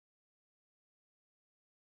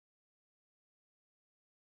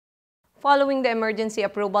Following the emergency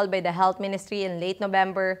approval by the Health Ministry in late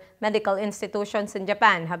November, medical institutions in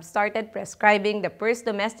Japan have started prescribing the first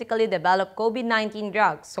domestically developed COVID-19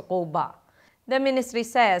 drug, Xocova. The ministry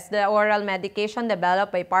says the oral medication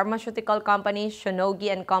developed by pharmaceutical company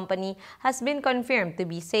Shionogi & Company has been confirmed to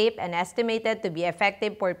be safe and estimated to be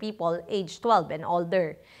effective for people aged 12 and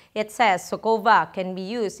older. It says Xocova can be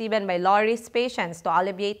used even by low-risk patients to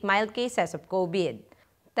alleviate mild cases of COVID.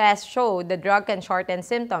 Tests show the drug can shorten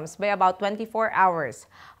symptoms by about 24 hours.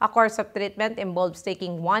 A course of treatment involves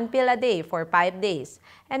taking 1 pill a day for 5 days,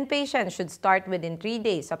 and patients should start within 3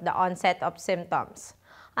 days of the onset of symptoms.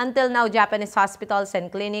 Until now, Japanese hospitals and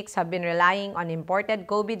clinics have been relying on imported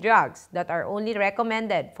COVID drugs that are only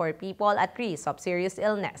recommended for people at risk of serious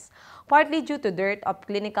illness, partly due to dearth of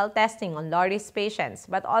clinical testing on low-risk patients,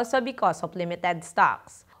 but also because of limited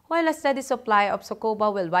stocks. While a steady supply of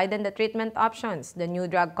Xocova will widen the treatment options, the new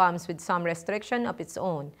drug comes with some restriction of its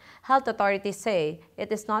own. Health authorities say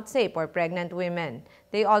it is not safe for pregnant women.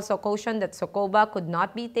 They also caution that Xocova could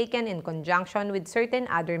not be taken in conjunction with certain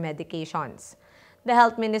other medications. The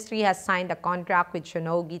Health Ministry has signed a contract with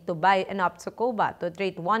Shionogi to buy enough Xocova to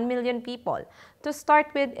treat 1 million people. To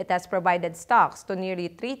start with, it has provided stocks to nearly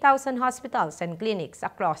 3,000 hospitals and clinics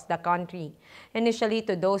across the country. Initially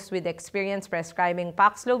to those with experience prescribing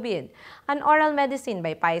Paxlovid, an oral medicine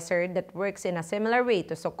by Pfizer that works in a similar way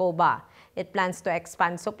to Xocova. It plans to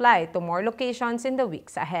expand supply to more locations in the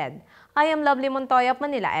weeks ahead. I am Lovely Montoya of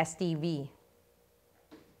Manila STV.